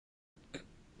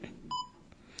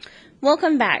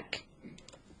Welcome back.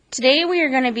 Today we are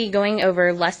going to be going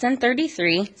over Lesson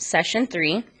 33, Session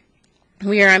 3.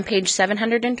 We are on page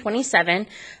 727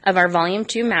 of our Volume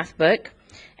 2 math book.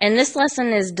 And this lesson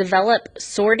is Develop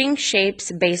Sorting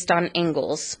Shapes Based on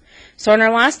Angles. So in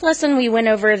our last lesson we went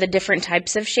over the different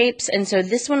types of shapes, and so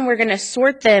this one we're going to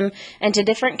sort them into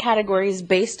different categories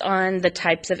based on the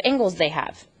types of angles they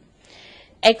have.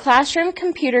 A classroom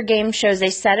computer game shows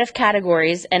a set of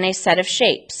categories and a set of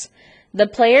shapes. The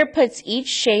player puts each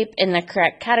shape in the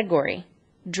correct category.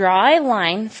 Draw a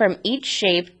line from each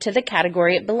shape to the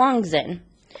category it belongs in.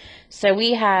 So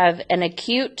we have an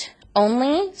acute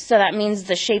only, so that means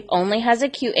the shape only has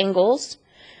acute angles.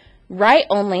 Right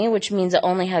only, which means it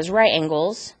only has right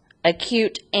angles.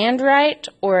 Acute and right,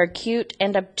 or acute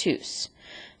and obtuse.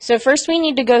 So first we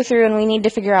need to go through and we need to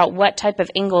figure out what type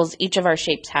of angles each of our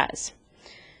shapes has.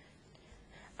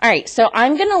 Alright, so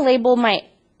I'm going to label my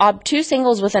obtuse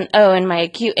angles with an O and my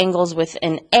acute angles with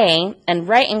an A, and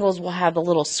right angles will have a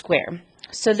little square.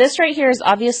 So this right here is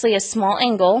obviously a small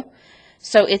angle,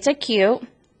 so it's acute,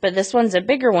 but this one's a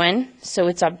bigger one, so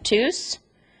it's obtuse.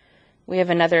 We have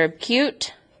another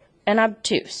acute and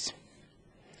obtuse.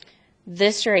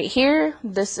 This right here,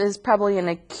 this is probably an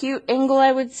acute angle,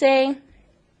 I would say.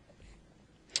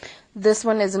 This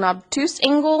one is an obtuse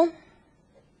angle,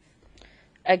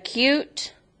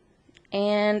 acute,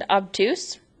 and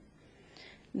obtuse.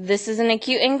 This is an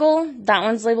acute angle. That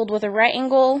one's labeled with a right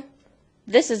angle.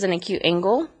 This is an acute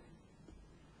angle.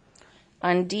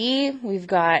 On D, we've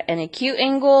got an acute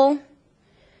angle,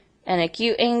 an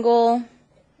acute angle,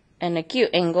 an acute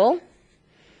angle.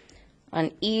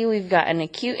 On E, we've got an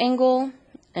acute angle,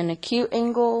 an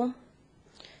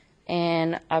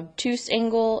obtuse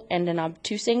angle, and an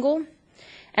obtuse angle.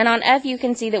 And on F, you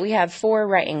can see that we have 4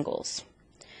 right angles.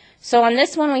 So on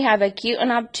this one, we have acute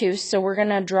and obtuse, so we're going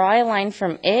to draw a line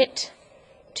from it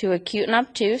to acute and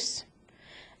obtuse.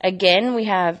 Again, we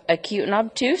have acute and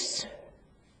obtuse.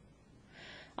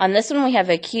 On this one, we have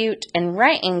acute and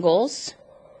right angles.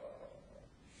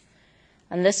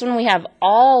 On this one, we have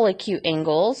all acute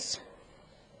angles.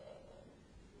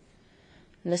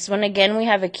 On this one, again, we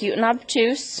have acute and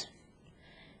obtuse.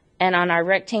 And on our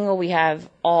rectangle, we have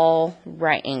all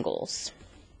right angles.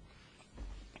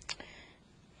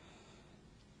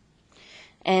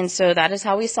 And so that is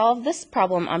how we solve this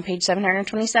problem on page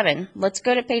 727. Let's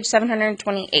go to page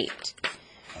 728.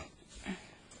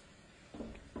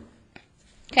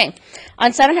 Okay,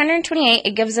 on 728,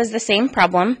 it gives us the same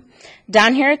problem.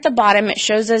 Down here at the bottom, it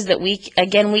shows us that we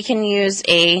can use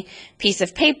a piece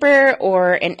of paper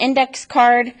or an index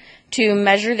card to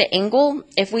measure the angle.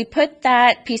 If we put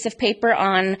that piece of paper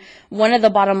on one of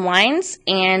the bottom lines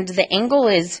and the angle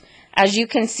is, as you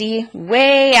can see,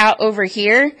 way out over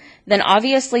here, then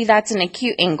obviously that's an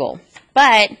acute angle.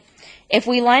 But if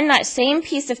we line that same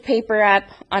piece of paper up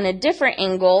on a different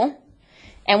angle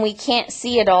and we can't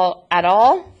see it all at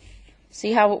all,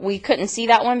 see how we couldn't see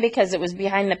that one because it was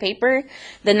behind the paper,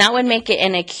 then that would make it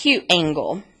an acute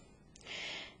angle.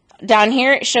 Down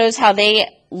here it shows how they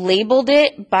labeled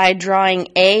it by drawing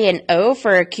A and O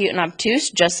for acute and obtuse,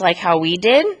 just like how we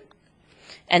did.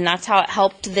 And that's how it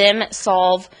helped them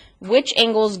solve which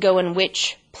angles go in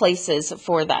which places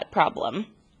for that problem.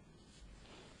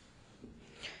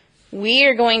 We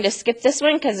are going to skip this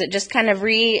one because it just kind of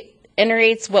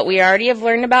reiterates what we already have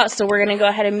learned about, so we're going to go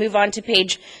ahead and move on to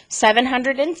page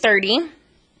 730.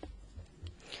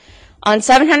 On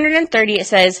 730 it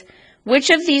says, which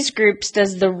of these groups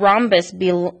does the rhombus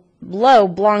below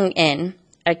belong in?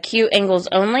 Acute angles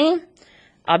only,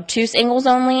 obtuse angles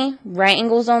only, right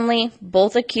angles only,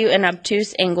 both acute and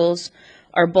obtuse angles,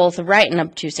 or both right and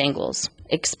obtuse angles?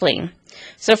 Explain.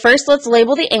 So first let's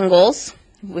label the angles.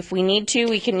 If we need to,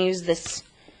 we can use this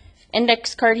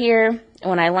index card here.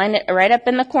 When I line it right up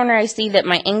in the corner, I see that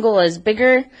my angle is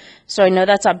bigger, so I know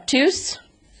that's obtuse.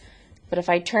 But if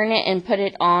I turn it and put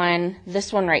it on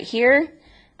this one right here,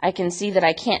 I can see that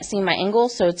I can't see my angle,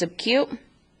 so it's acute.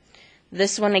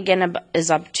 This one again is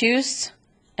obtuse,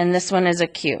 and this one is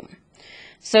acute.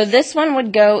 So this one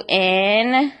would go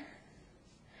in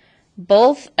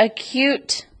both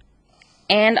acute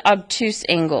and obtuse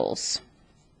angles.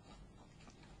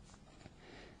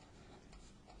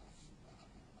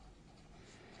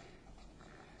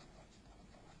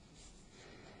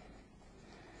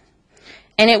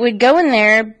 And it would go in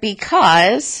there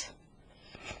because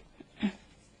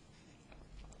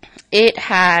it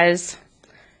has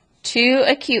 2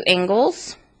 acute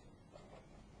angles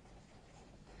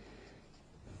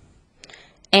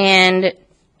and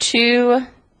 2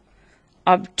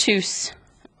 obtuse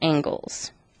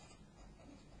angles.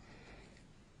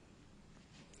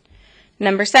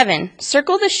 Number 7,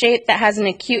 circle the shape that has an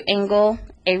acute angle,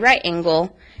 a right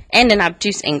angle, and an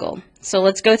obtuse angle. So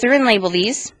let's go through and label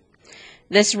these.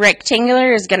 This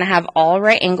rectangular is going to have all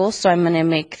right angles, so I'm going to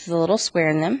make the little square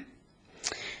in them.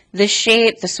 This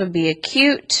shape, this would be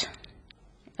acute,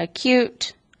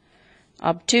 acute,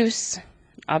 obtuse,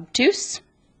 obtuse.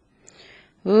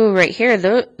 Ooh, right here,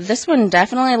 this one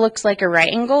definitely looks like a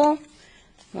right angle.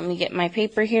 Let me get my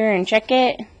paper here and check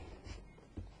it.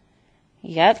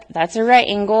 Yep, that's a right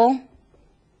angle.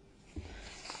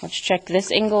 Let's check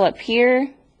this angle up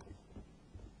here.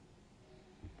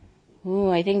 Ooh,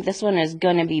 I think this one is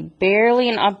going to be barely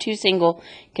an obtuse angle,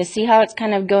 because see how it's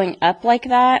kind of going up like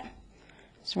that?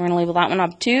 So we're going to label that one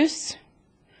obtuse.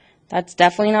 That's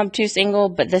definitely an obtuse angle,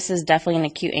 but this is definitely an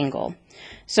acute angle.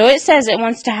 So it says it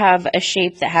wants to have a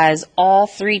shape that has all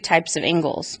 3 types of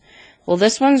angles. Well,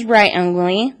 this one's right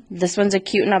angle, this one's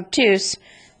acute and obtuse,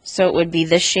 so it would be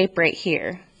this shape right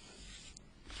here.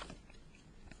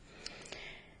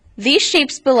 These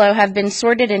shapes below have been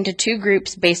sorted into 2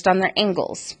 groups based on their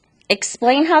angles.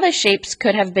 Explain how the shapes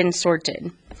could have been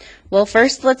sorted. Well,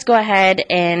 first let's go ahead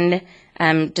and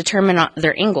determine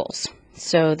their angles.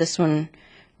 So this one,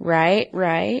 right,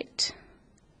 right,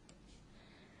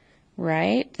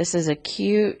 right. This is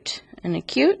acute and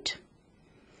acute,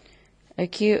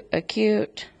 acute,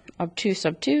 acute, obtuse,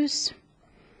 obtuse,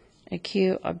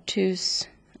 acute, obtuse,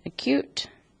 acute,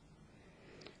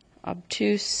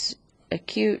 obtuse,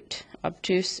 acute,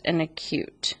 obtuse, and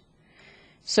acute.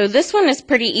 So this one is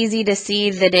pretty easy to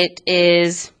see that it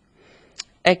is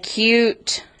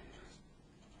acute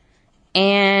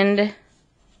and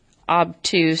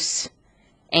obtuse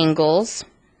angles.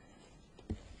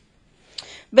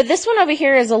 But this one over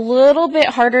here is a little bit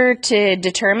harder to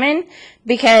determine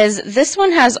because this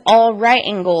one has all right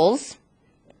angles.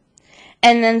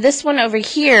 And then this one over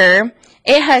here,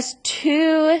 it has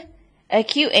 2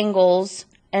 acute angles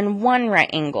and 1 right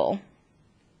angle.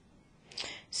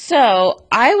 So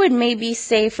I would maybe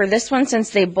say for this one, since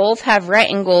they both have right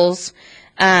angles,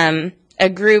 a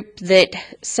group that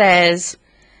says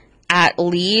at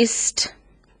least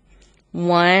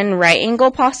 1 right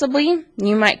angle possibly.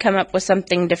 You might come up with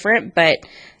something different, but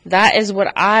that is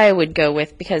what I would go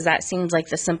with because that seems like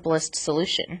the simplest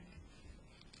solution.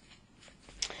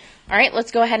 All right,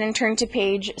 let's go ahead and turn to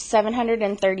page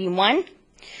 731.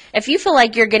 If you feel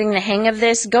like you're getting the hang of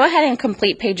this, go ahead and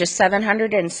complete pages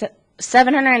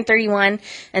 731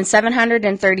 and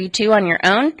 732 on your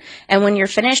own. And when you're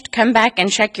finished, come back and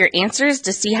check your answers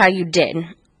to see how you did.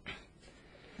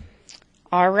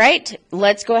 All right,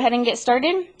 let's go ahead and get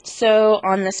started. So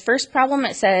on this first problem,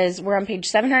 it says, we're on page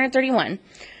 731.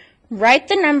 Write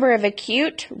the number of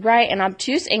acute, right, and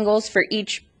obtuse angles for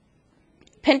each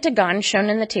pentagon shown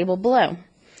in the table below.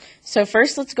 So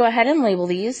first, let's go ahead and label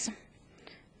these.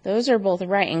 Those are both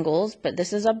right angles, but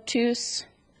this is obtuse,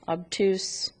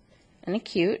 obtuse, and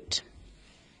acute.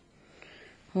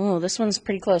 Oh, this one's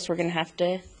pretty close. We're going to have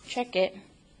to check it.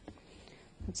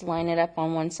 Let's line it up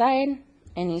on one side.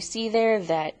 And you see there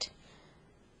that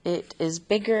it is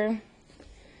bigger.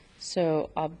 So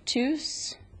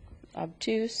obtuse,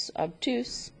 obtuse,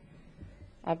 obtuse,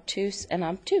 obtuse, and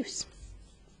obtuse.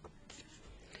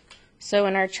 So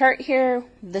in our chart here,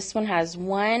 this one has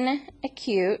 1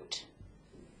 acute,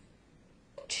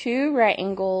 2 right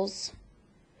angles,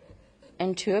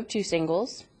 and 2 obtuse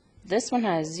angles. This one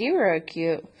has 0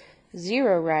 acute,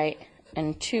 0 right,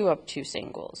 and 2 obtuse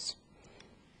angles.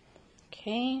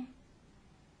 Okay.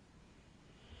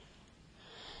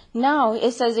 Now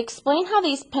it says explain how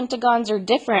these pentagons are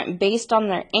different based on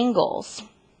their angles.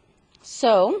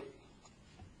 So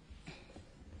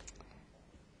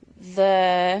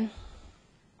the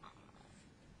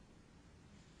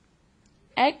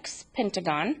X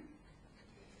pentagon,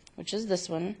 which is this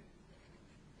one,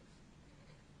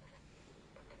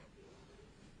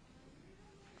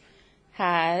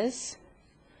 has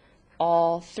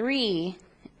all 3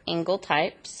 angle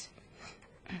types.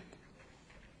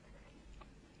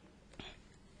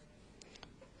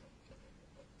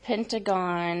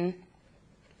 Pentagon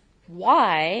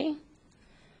Y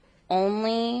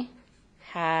only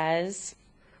has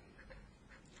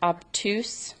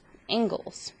obtuse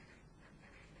angles.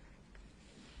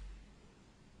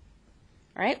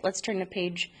 All right, let's turn to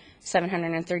page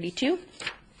 732.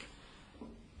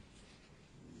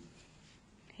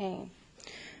 Okay.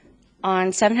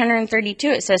 On 732,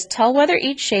 it says, tell whether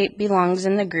each shape belongs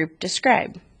in the group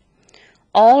described.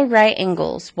 All right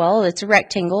angles. Well, it's a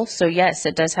rectangle, so yes,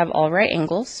 it does have all right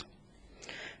angles.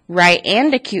 Right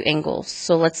and acute angles.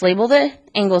 So let's label the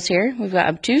angles here. We've got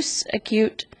obtuse,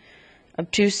 acute,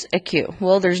 obtuse, acute.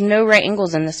 Well, there's no right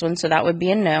angles in this one, so that would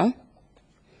be a no.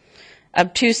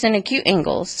 obtuse and acute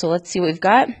angles. So let's see what we've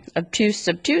got. Obtuse,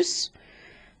 obtuse,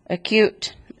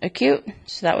 acute, acute.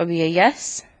 So that would be a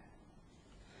yes.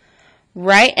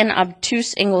 Right and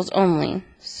obtuse angles only.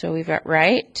 So we've got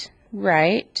right,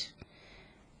 right,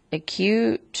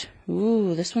 acute.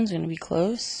 Ooh, this one's going to be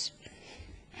close.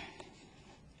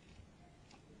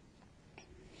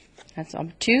 That's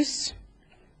obtuse,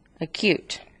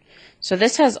 acute. So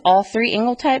this has all three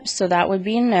angle types, so that would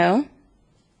be a no.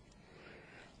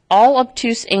 All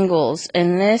obtuse angles,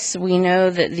 in this we know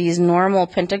that these normal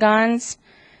pentagons,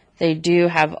 they do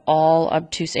have all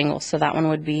obtuse angles, so that one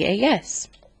would be a yes.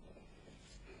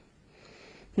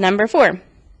 Number 4,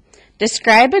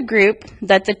 describe a group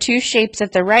that the two shapes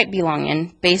at the right belong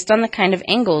in based on the kind of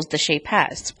angles the shape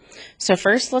has. So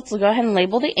first, let's go ahead and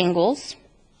label the angles.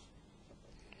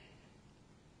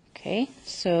 Okay,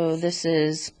 so this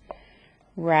is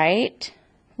right,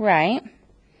 right,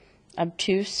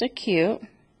 obtuse, acute,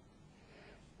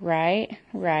 right,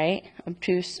 right,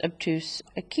 obtuse, obtuse,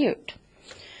 acute.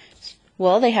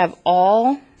 Well, they have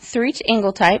all three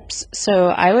angle types, so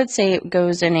I would say it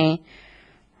goes in a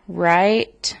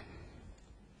right,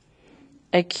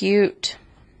 acute,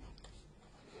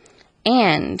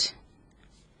 and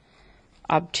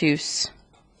obtuse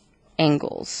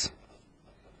angles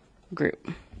group.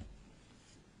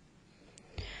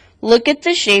 Look at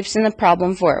the shapes in the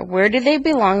problem 4. Where do they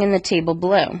belong in the table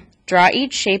below? Draw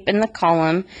each shape in the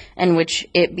column in which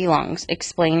it belongs.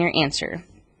 Explain your answer.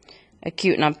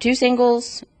 Acute and obtuse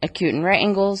angles, acute and right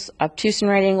angles, obtuse and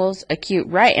right angles, acute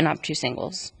right and obtuse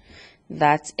angles.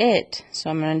 That's it. So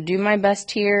I'm going to do my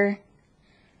best here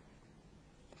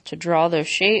to draw those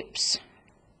shapes.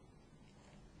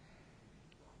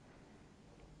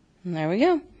 And there we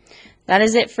go. That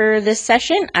is it for this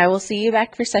session. I will see you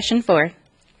back for session 4.